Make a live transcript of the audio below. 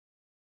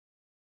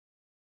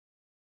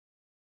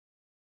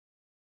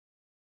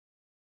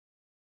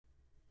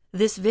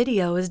This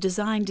video is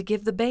designed to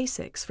give the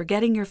basics for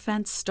getting your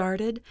fence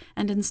started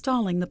and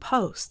installing the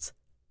posts.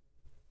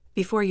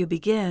 Before you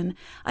begin,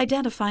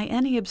 identify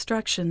any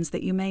obstructions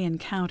that you may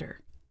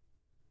encounter.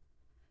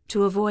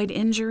 To avoid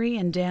injury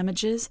and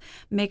damages,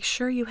 make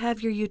sure you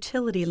have your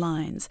utility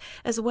lines,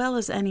 as well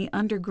as any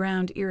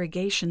underground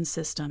irrigation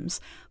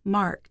systems,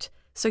 marked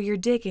so your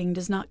digging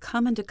does not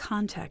come into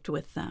contact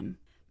with them.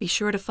 Be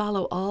sure to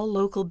follow all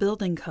local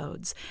building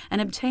codes and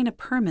obtain a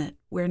permit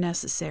where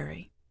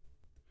necessary.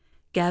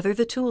 Gather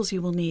the tools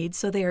you will need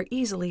so they are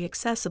easily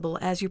accessible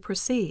as you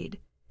proceed.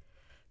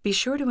 Be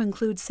sure to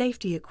include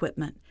safety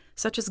equipment,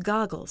 such as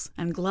goggles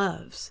and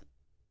gloves.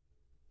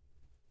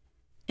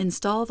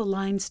 Install the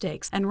line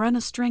stakes and run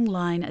a string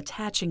line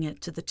attaching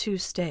it to the 2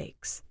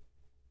 stakes.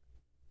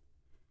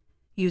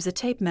 Use a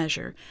tape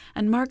measure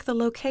and mark the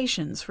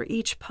locations for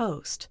each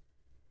post.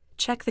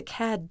 Check the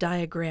CAD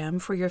diagram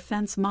for your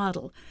fence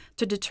model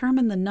to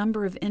determine the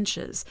number of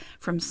inches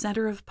from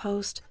center of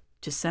post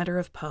to center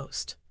of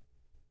post.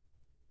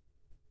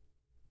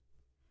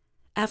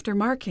 After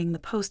marking the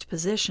post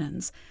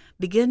positions,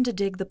 begin to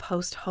dig the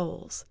post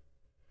holes.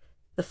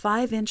 The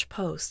 5-inch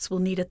posts will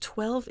need a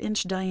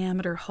 12-inch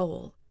diameter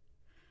hole,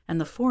 and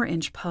the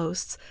 4-inch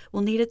posts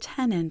will need a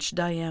 10-inch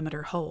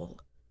diameter hole.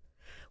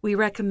 We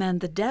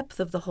recommend the depth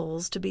of the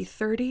holes to be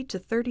 30 to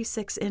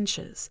 36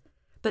 inches,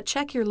 but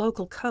check your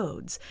local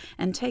codes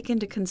and take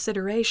into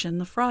consideration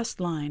the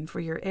frost line for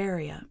your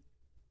area.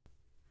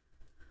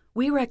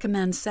 We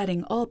recommend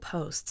setting all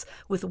posts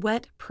with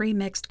wet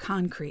pre-mixed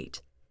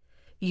concrete.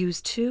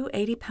 Use 2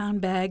 80-pound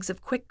bags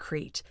of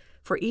Quikrete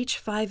for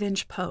each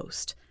 5-inch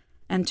post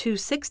and 2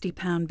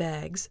 60-pound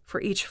bags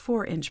for each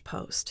 4-inch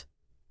post.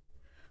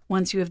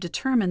 Once you have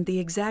determined the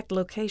exact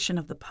location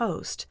of the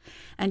post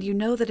and you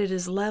know that it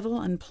is level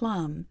and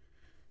plumb,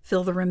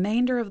 fill the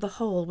remainder of the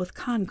hole with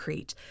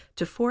concrete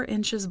to 4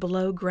 inches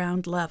below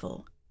ground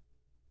level.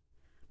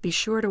 Be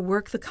sure to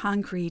work the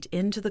concrete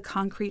into the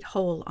concrete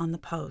hole on the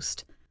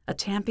post. A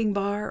tamping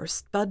bar or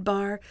spud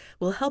bar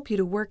will help you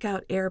to work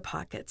out air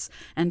pockets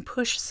and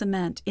push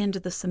cement into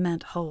the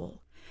cement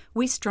hole.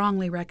 We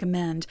strongly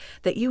recommend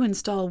that you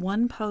install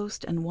 1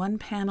 post and 1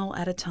 panel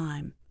at a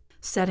time.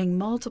 Setting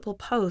multiple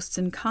posts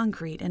in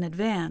concrete in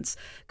advance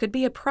could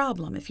be a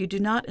problem if you do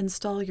not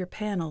install your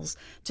panels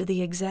to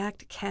the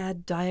exact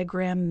CAD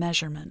diagram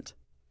measurement.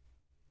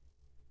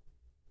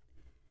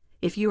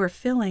 If you are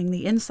filling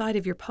the inside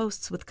of your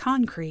posts with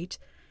concrete,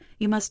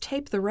 you must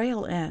tape the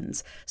rail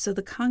ends so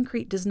the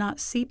concrete does not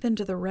seep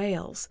into the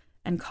rails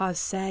and cause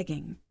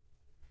sagging.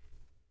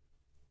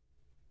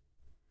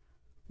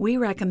 We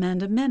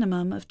recommend a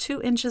minimum of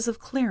 2 inches of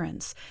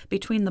clearance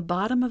between the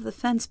bottom of the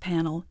fence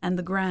panel and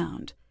the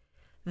ground.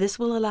 This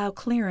will allow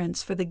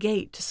clearance for the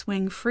gate to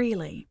swing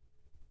freely.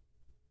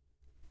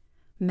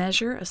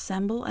 Measure,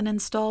 assemble, and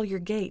install your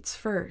gates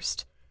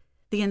first.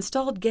 The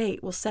installed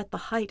gate will set the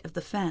height of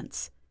the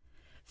fence.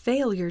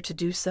 Failure to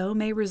do so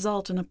may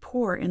result in a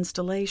poor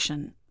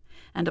installation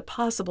and a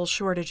possible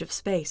shortage of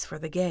space for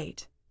the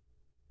gate.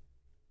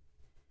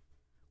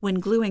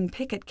 When gluing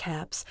picket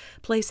caps,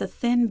 place a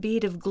thin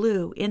bead of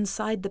glue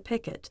inside the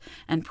picket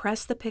and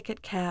press the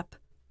picket cap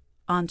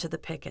onto the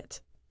picket.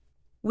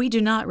 We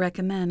do not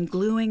recommend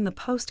gluing the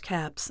post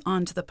caps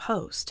onto the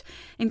post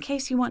in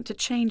case you want to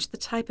change the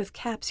type of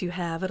caps you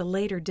have at a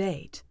later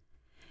date.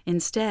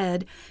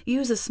 Instead,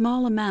 use a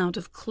small amount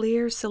of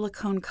clear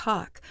silicone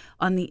caulk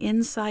on the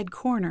inside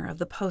corner of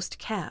the post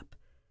cap.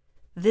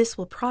 This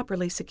will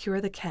properly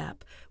secure the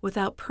cap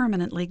without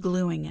permanently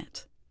gluing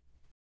it.